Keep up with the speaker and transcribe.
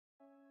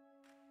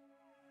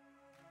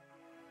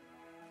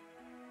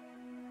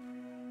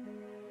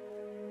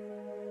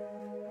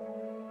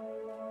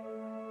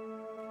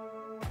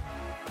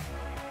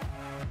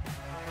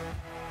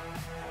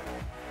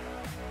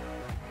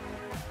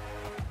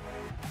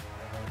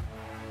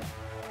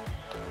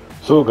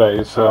So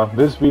guys,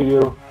 this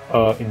video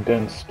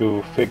intends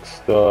to fix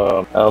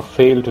the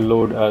fail to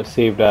load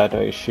save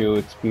data issue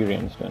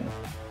experienced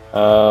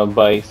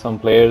by some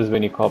players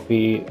when you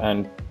copy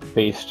and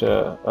paste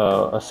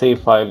a save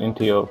file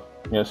into your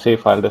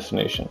save file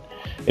destination.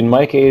 In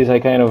my case, I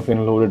kind of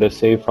loaded a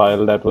save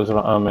file that was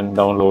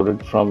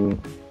downloaded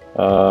from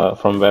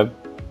web,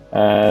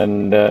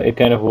 and it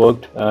kind of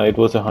worked. It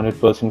was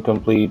 100%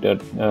 complete,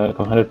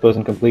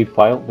 100% complete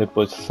file.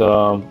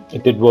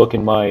 It did work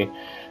in my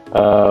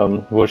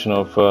version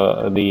of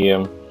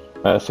the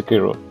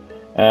Sekiro,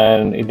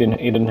 and it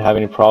didn't have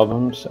any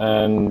problems.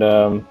 And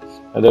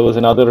there was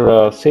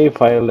another save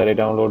file that I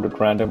downloaded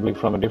randomly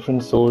from a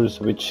different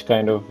source, which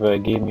kind of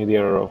gave me the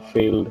error of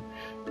failed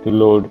to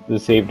load the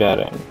save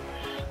data in.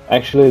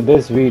 Actually,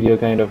 this video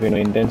kind of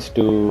intends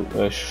to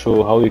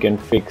show how you can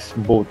fix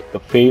both the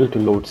fail to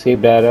load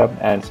save data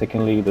and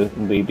secondly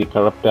the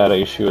corrupt data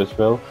issue as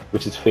well,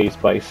 which is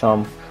faced by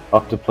some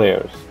of the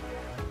players.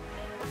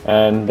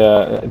 And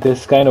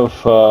this kind of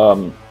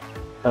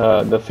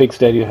the fix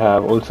that you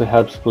have also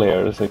helps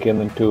players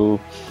again to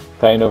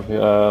kind of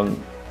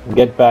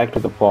get back to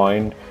the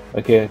point,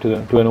 okay,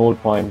 to an old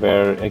point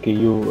where okay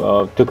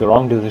you took a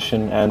wrong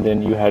decision and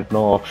then you had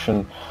no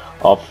option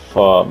of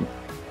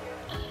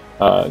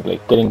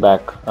like getting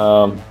back,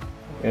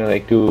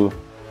 like to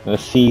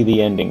see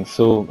the ending.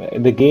 So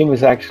the game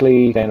is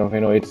actually kind of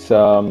it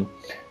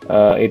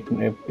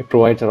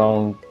provides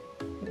around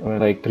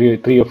like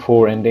three or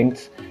four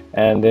endings,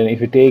 and then if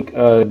you take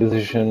a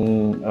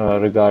decision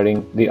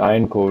regarding the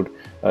iron code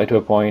to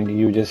a point,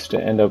 you just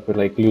end up with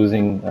like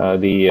losing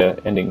the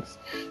endings.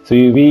 So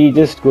we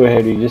just go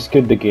ahead, we just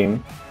quit the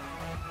game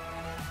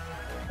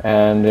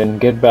and then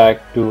get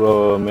back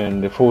to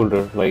in the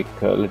folder. Like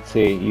let's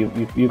say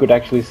you could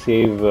actually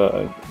save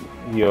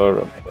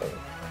your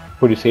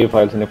put your save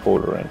files in a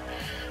folder, and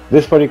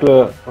this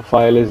particular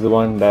file is the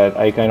one that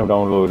I kind of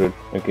downloaded,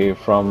 okay,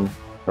 from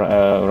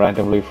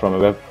randomly from a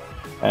web,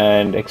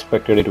 and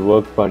expected it to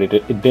work, but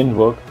it didn't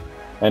work,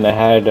 and I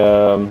had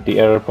the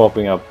error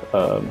popping up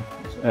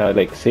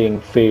like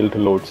saying fail to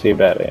load save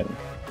data in.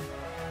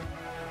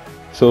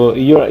 So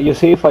your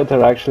save files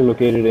are actually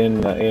located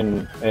in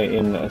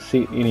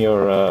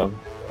your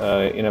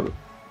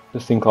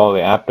this thing called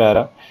the app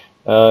data,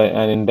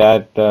 and in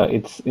that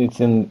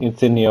it's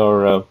in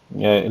your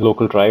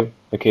local drive,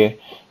 okay,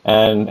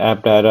 and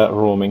app data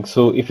roaming.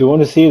 So if you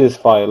want to see these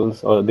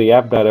files or the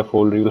app data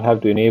folder, you'll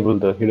have to enable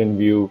the hidden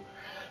view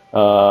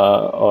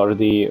or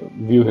the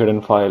view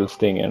hidden files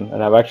thing in,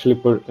 and I've actually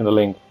put in the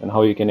link and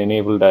how you can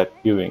enable that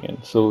viewing in.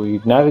 So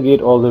you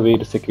navigate all the way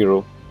to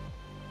Sekiro,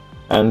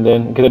 and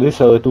then okay, these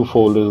are the two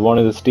folders. One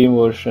is the Steam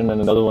version and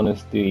another one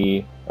is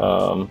the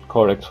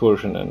Codex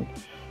version. And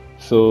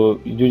so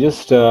you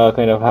just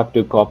kind of have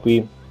to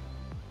copy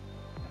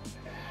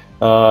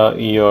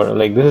your,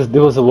 like this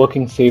was a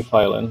working save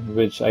file in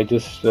which I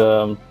just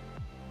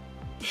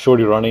showed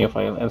you running a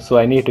file, and so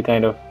I need to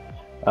kind of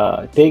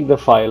take the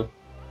file.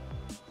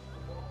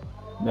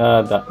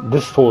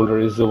 This folder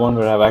is the one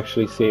where I've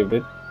actually saved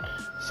it.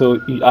 So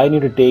I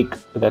need to take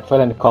that file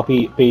and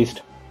copy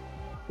paste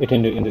it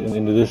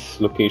into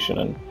this location.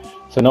 And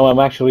so now I'm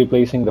actually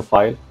replacing the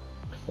file,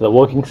 the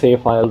working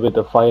save file, with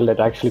the file that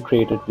actually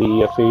created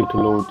the fail to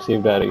load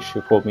save data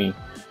issue for me.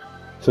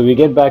 So we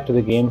get back to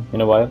the game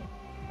in a while,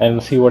 and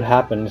we'll see what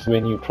happens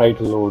when you try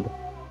to load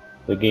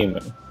the game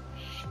in.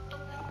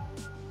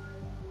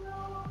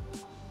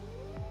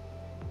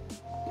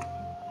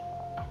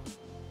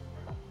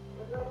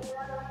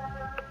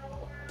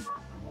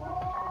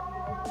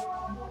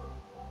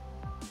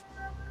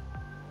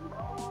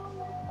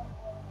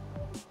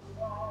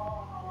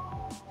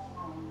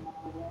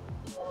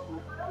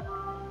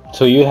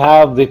 So you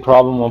have the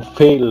problem of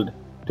failed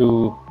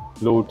to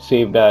load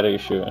save data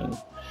issue,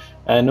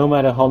 and no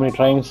matter how many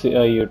times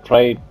you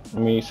try,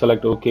 you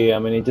select OK,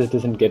 it just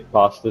doesn't get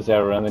past this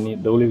error, and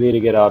then the only way to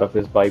get out of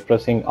it is by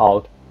pressing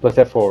Alt plus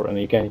F4, and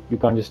you can't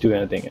just do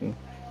anything.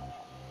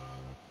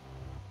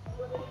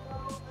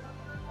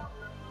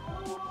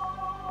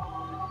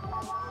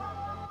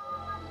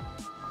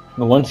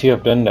 And once you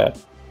have done that,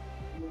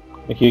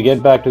 if you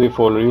get back to the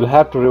folder, you'll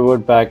have to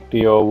revert back to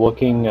your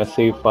working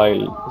save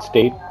file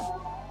state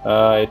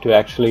to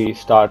actually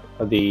start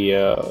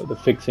the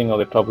fixing or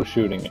the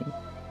troubleshooting.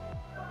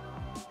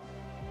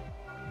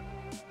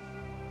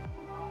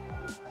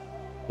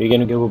 You're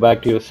going to go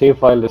back to your save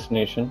file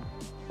destination,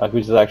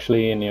 which is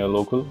actually in your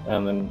local,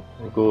 and then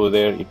you go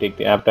there, you take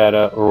the app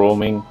data,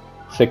 roaming,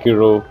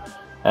 Sekiro,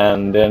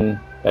 and then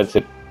that's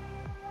it.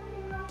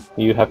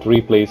 You have to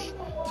replace.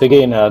 So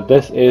again,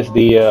 this is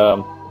the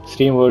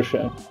Steam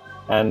version,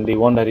 and the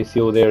one that you see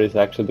over there is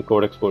actually the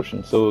Codex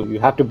version. So you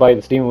have to buy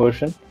the Steam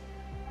version.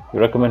 We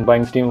recommend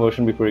buying Steam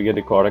version before you get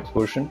the Codex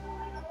version.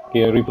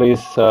 You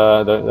replace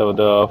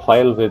the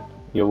file with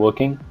your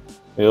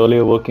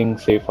earlier working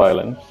save file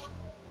in,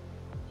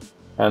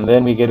 and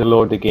then we get to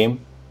load the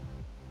game,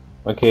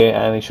 okay,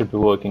 and it should be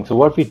working. So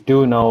what we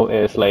do now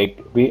is, like,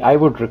 I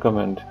would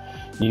recommend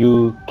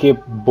you keep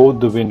both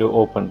the window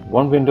open.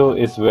 One window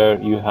is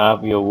where you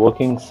have your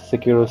working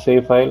Sekiro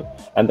save file,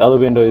 and the other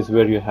window is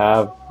where you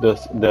have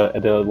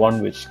the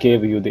one which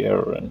gave you the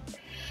error in.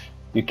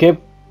 You keep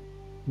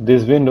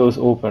these windows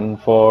open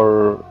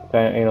for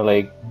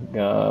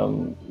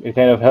it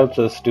kind of helps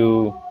us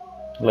to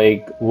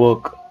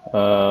work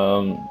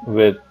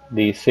with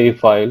the save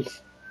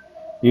files.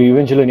 You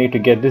eventually need to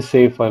get this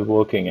save file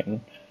working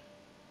in.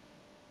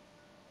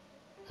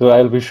 So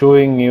I'll be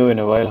showing you in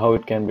a while how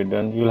it can be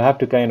done. You'll have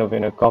to kind of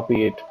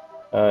copy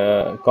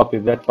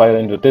that file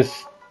into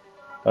this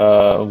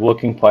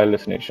working file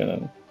destination,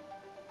 and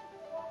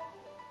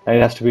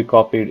it has to be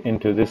copied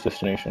into this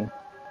destination.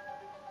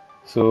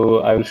 So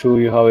I will show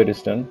you how it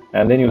is done,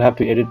 and then you'll have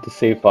to edit the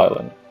save file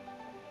in.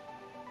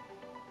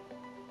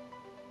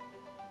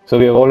 So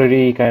we have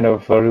already kind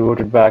of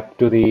reverted back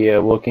to the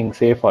working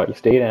save file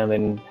state, and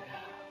then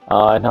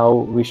now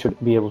we should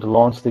be able to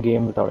launch the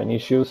game without any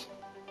issues.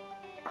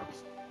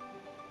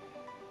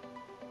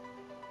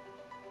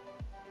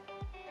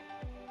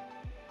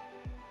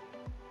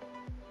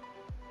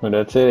 So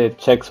that's it. It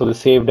checks for the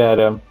save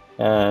data,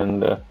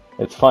 and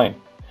it's fine.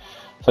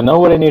 So now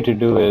what I need to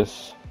do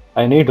is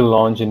I need to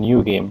launch a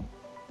new game.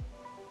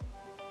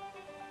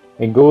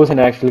 It goes and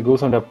actually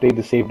goes on to update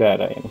the save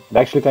data. It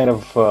actually kind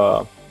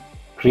of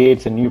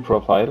creates a new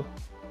profile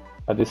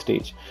at this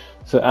stage.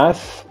 So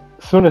as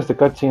soon as the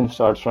cutscene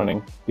starts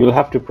running, you'll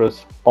have to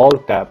press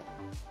Alt Tab.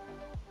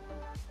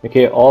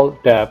 Okay,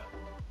 Alt Tab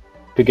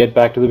to get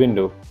back to the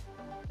window.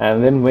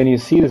 And then when you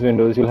see these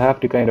windows, you'll have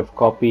to kind of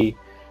copy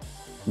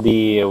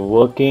the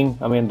working.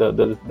 I mean,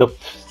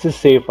 this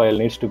save file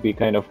needs to be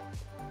kind of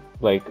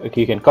like,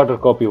 okay, you can cut or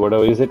copy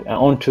whatever is it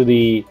onto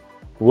the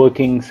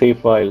working save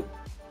file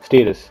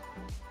status.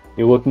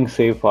 Your working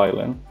save file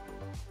in.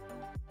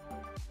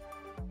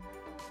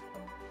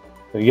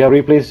 So you have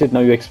replaced it.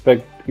 Now you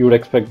would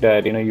expect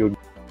that your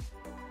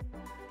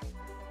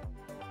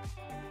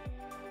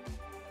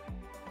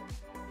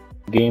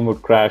game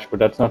would crash, but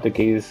that's not the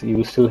case. You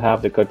will still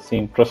have the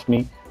cutscene, trust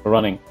me,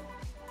 running.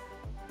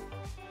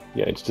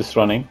 Yeah, it's just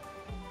running.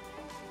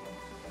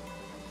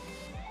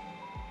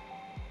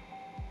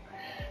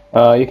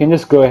 You can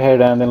just go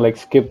ahead and then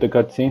skip the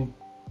cutscene.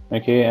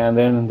 Okay, and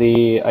then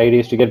the idea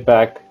is to get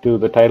back to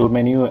the title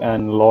menu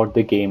and load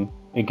the game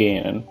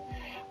again.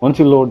 Once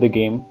you load the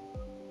game,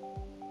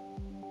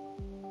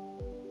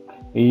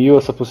 you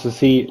are supposed to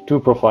see two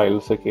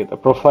profiles. Okay,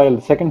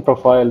 the second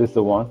profile is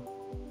the one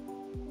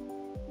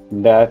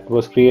that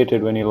was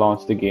created when you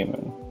launched the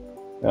game.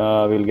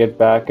 We'll get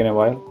back in a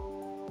while.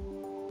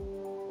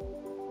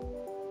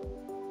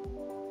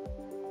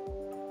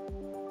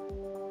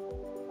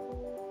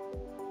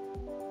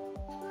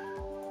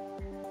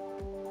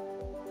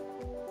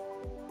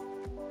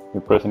 You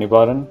press any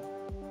button,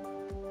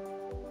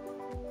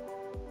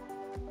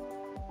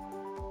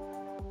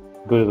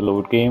 go to the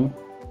load game.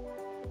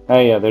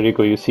 Yeah, there you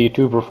go. You see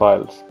two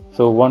profiles.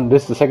 So the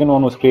second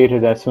one was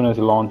created as soon as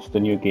you launched the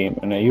new game,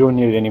 and you don't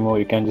need it anymore.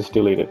 You can just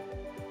delete it.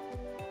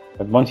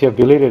 But once you have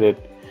deleted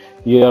it,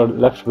 you are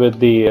left with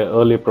the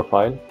earlier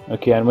profile.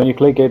 Okay, and when you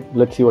click it,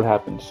 let's see what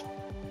happens.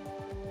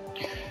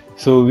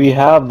 So we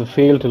have the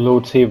fail to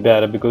load save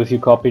data because you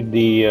copied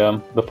the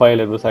file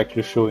that was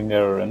actually showing the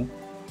error in.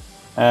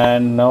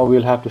 And now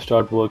we'll have to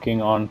start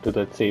working on to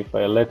that save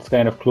file. Let's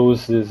kind of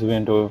close this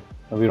window.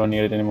 We don't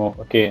need it anymore.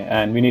 Okay,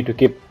 and we need to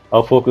keep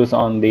our focus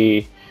on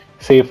the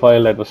save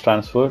file that was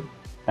transferred,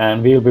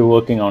 and we'll be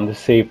working on the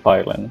save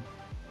file in.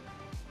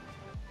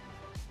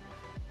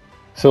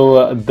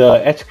 So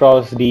the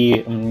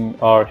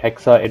HCrossD or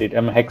hex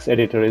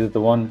editor is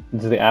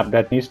the app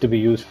that needs to be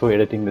used for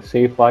editing the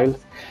save files.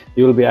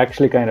 You will be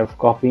actually kind of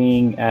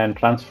copying and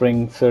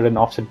transferring certain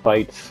offset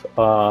bytes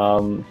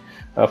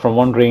from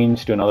one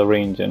range to another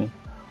range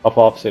of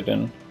offset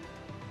in.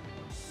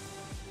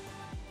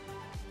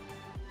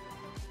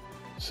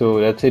 So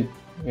that's it.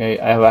 I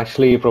have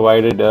actually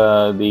provided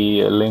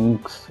the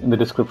links in the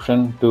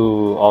description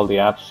to all the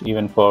apps,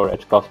 even for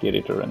HCrossD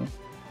editor.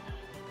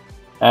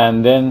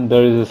 And then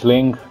there is this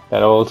link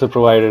that I also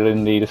provided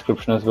in the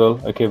description as well,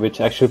 okay,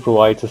 which actually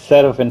provides a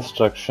set of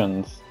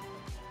instructions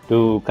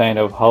to kind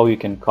of how you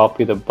can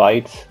copy the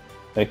bytes,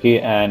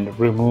 okay, and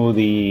remove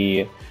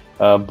the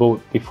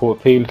both the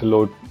fail to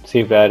load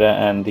save data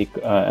and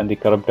the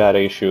corrupt data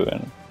issue.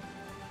 And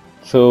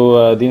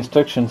so the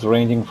instructions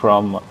ranging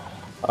from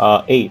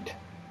 8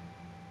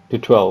 to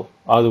 12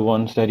 are the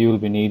ones that you will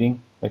be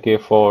needing, okay,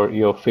 for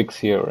your fix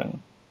here.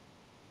 And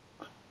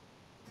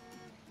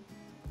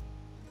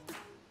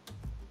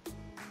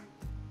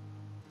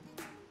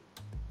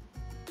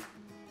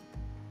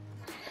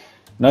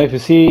now if you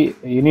see,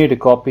 you need to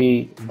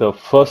copy the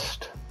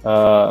first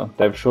that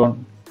I've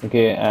shown,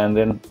 okay, and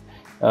then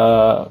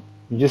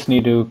you just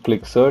need to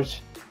click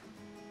search,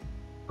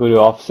 go to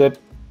offset,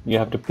 you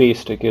have to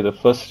paste, okay, the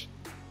first.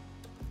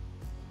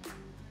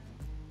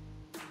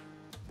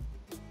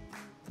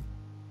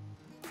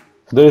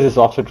 So there is this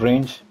offset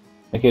range,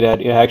 okay,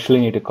 that you actually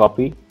need to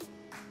copy.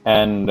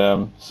 And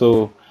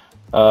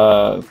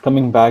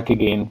coming back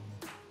again,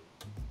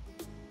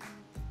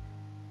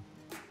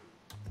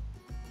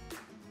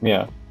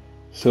 Yeah.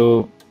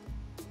 So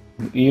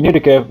you need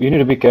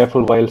to be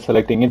careful while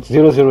selecting. It's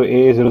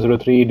 00A,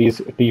 003,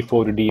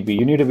 D4 to DB.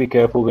 You need to be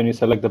careful when you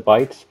select the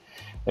bytes.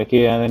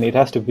 Okay, and then it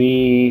has to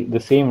be the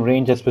same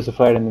range as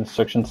specified in the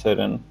instruction set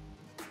in,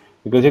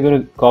 because you're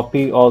going to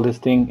copy all this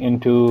thing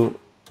into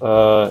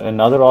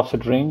another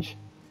offset range.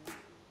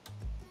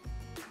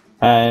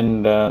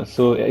 And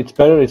so it's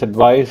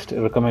advised,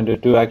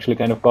 recommended to actually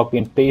kind of copy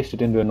and paste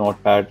it into a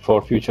notepad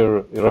for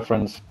future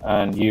reference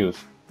and use.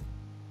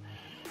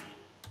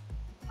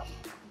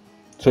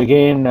 So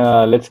again,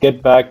 let's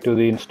get back to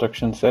the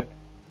instruction set,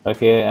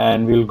 okay,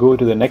 and we'll go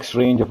to the next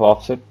range of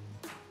offset.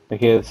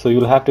 Okay, so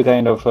you'll have to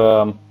kind of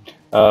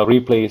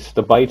replace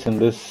the bytes in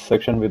this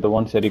section with the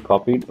ones that you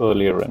copied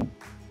earlier in.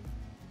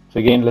 So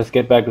again, let's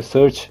get back to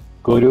search,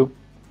 go to,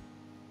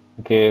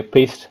 okay,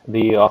 paste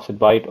the offset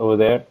byte over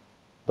there,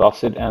 the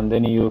offset, and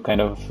then you kind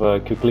of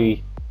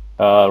quickly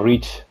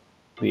reach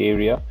the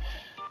area.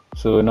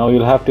 So now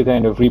you'll have to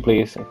kind of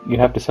replace, you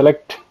have to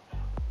select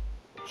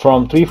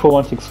from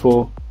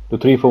 34164 to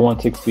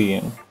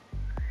 3416BN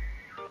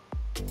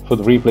for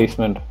the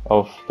replacement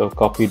of the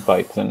copied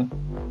bytes in.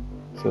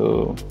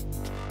 So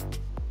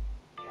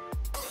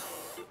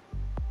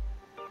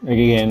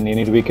again, you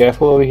need to be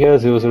careful over here,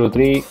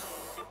 003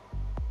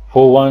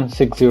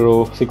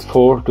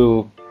 416064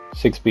 to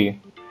 6B.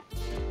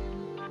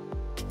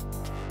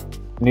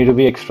 You need to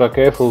be extra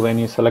careful when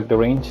you select the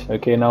range.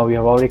 Okay, now we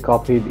have already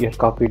copied the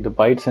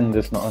bytes in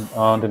this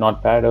on the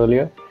notepad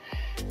earlier.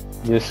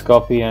 Just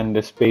copy and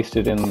just paste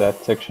it in that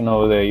section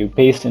over there. You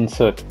paste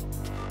insert,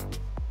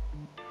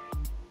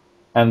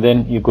 and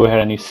then you go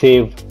ahead and you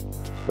save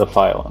the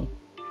file.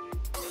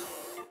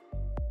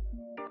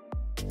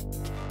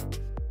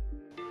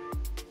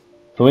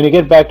 So when you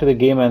get back to the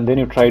game and then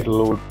you try to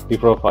load the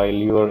profile,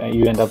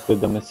 you end up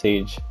with the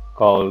message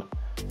called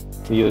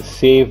your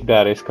save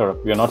data is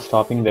corrupt. We are not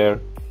stopping there.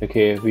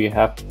 Okay, we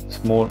have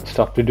more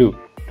stuff to do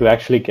to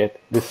actually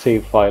get this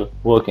save file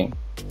working.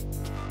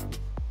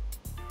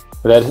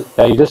 So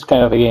that you just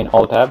kind of again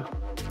Alt Tab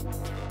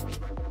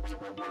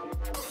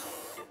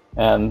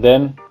and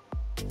then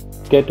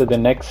get to the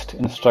next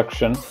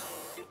instruction.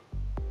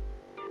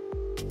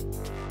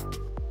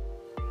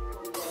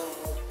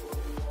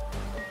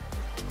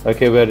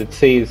 Okay, where it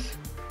says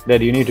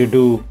that you need to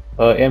do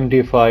a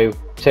MD5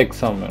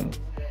 checksum.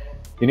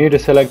 You need to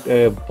select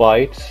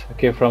bytes,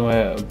 okay, from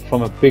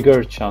a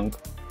bigger chunk,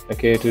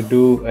 okay, to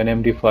do an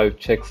MD5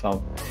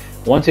 checksum.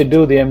 Once you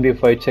do the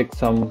MD5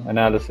 checksum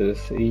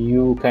analysis,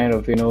 you kind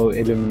of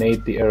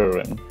eliminate the error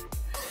in,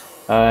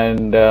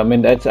 and I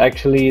mean that's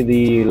actually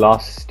the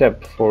last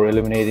step for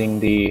eliminating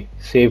the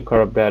save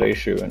corrupt data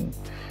issue. And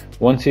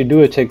once you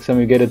do a checksum,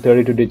 you get a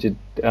 32-digit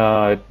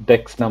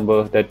dex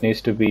number that needs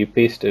to be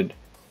pasted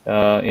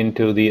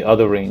into the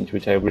other range,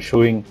 which I was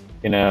showing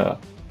in a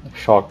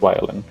short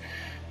while. And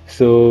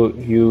so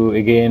you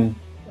again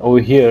over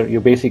here,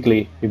 you go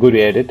to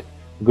edit,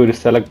 you go to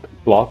select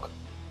block.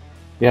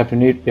 You have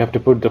to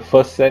put the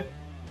first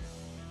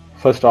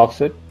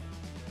offset,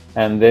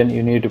 and then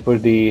you need to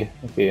put the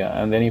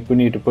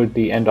need to put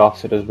the end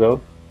offset as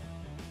well.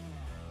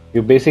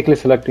 You're basically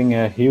selecting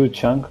a huge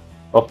chunk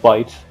of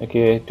bytes,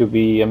 okay, to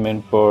be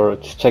for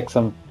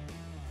checksum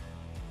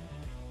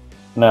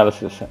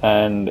analysis,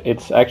 and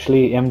it's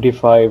actually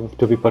MD5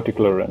 to be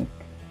particular in.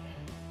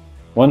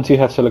 Once you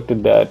have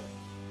selected that,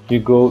 you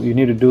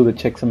need to do the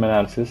checksum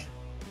analysis.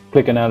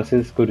 Click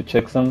analysis, go to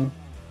checksum,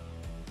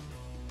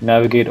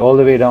 navigate all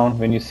the way down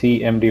when you see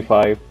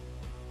MD5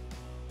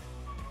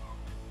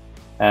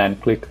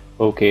 and click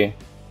OK.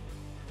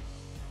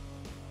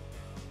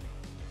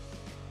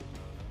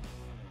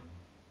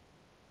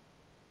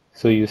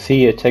 So you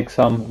see a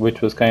checksum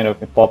which was kind of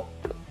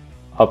popped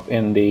up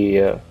in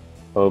the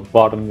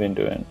bottom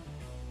window. And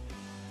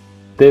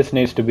this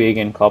needs to be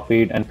again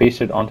copied and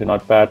pasted onto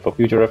Notepad for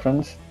future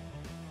reference.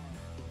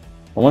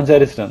 Once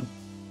that is done,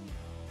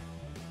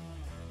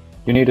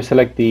 you need to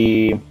select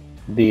the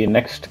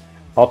next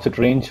offset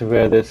range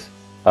where this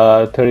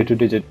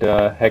 32-digit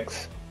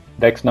hex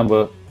dex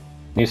number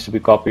needs to be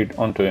copied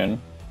onto it.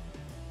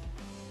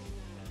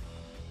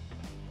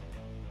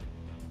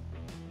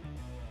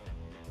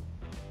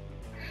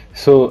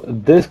 So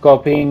this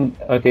copying,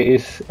 okay,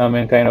 is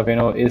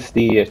is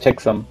the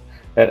checksum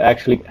that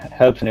actually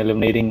helps in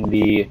eliminating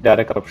the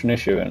data corruption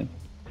issue. And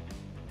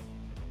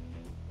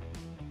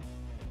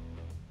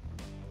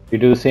you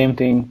do the same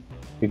thing,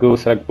 you go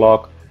select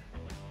block,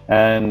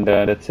 and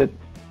that's it.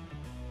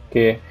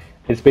 Okay,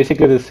 it's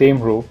basically the same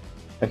row.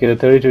 Okay, the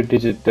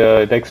 32-digit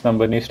dex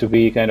number needs to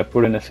be kind of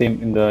put in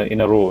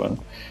a row. And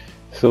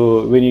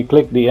so when you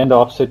click the end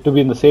offset, to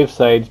be in the safe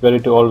side, it's better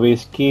to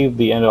always keep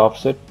the end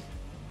offset.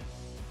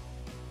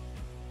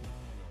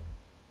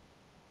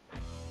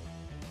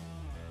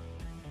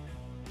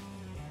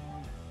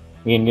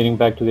 Again, getting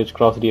back to the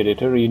Crossity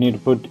editor, you need to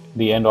put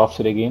the end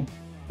offset again.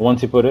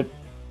 Once you put it,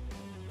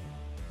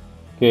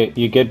 okay,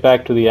 you get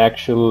back to the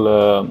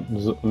actual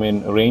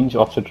range,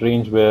 offset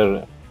range,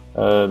 where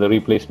the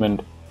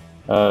replacement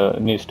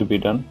needs to be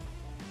done.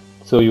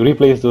 So you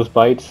replace those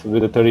bytes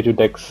with a 32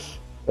 dex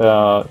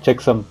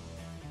checksum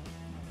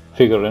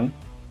figure in.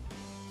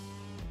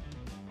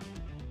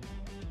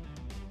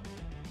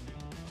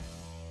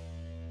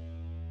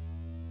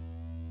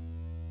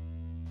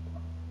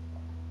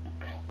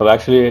 I've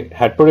actually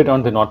had put it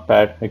on the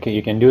notepad. Okay,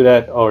 you can do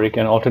that, or you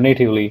can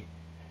alternatively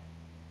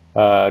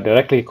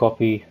directly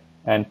copy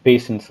and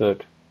paste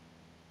insert,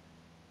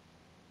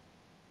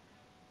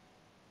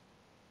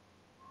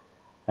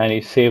 and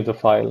you save the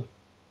file.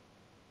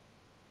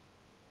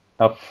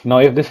 Now,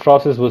 if this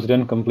process was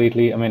done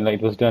completely, I mean, like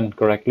it was done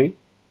correctly,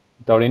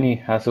 without any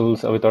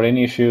hassles or without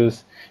any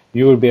issues,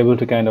 you will be able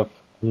to kind of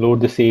load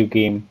the save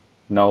game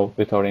now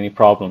without any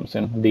problems,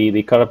 and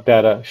the corrupt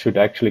data should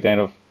actually kind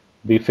of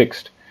be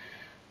fixed.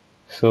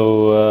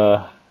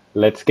 So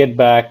let's get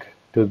back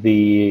to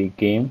the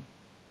game,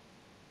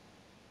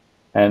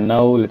 and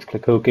now let's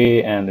click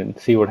OK and then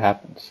see what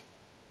happens.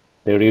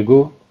 There you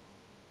go.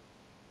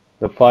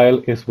 The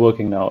file is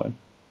working now.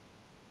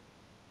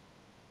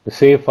 The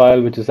save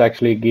file, which is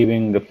actually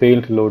giving the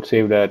failed to load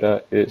save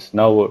data, is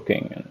now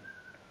working.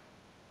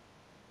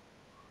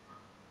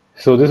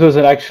 So this was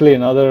actually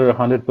another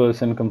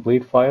 100%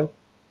 complete file,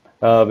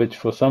 which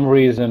for some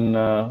reason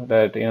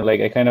that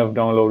like I kind of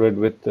downloaded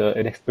with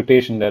an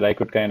expectation that I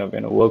could kind of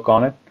work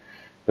on it.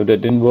 So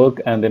that didn't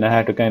work, and then I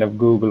had to kind of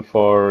Google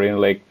for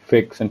like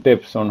fix and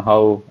tips on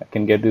how I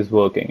can get this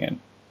working. And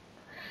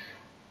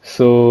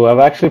so I've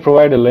actually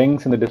provided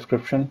links in the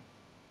description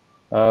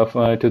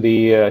to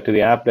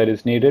the app that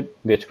is needed,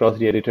 the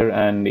HCrossD editor,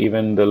 and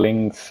even the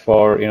links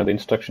for the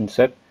instruction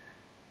set,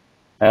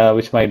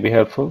 which might be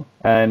helpful.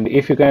 And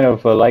if you kind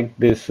of like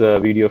this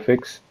video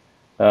fix,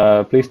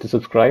 please to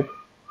subscribe.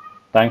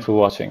 Thanks for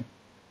watching.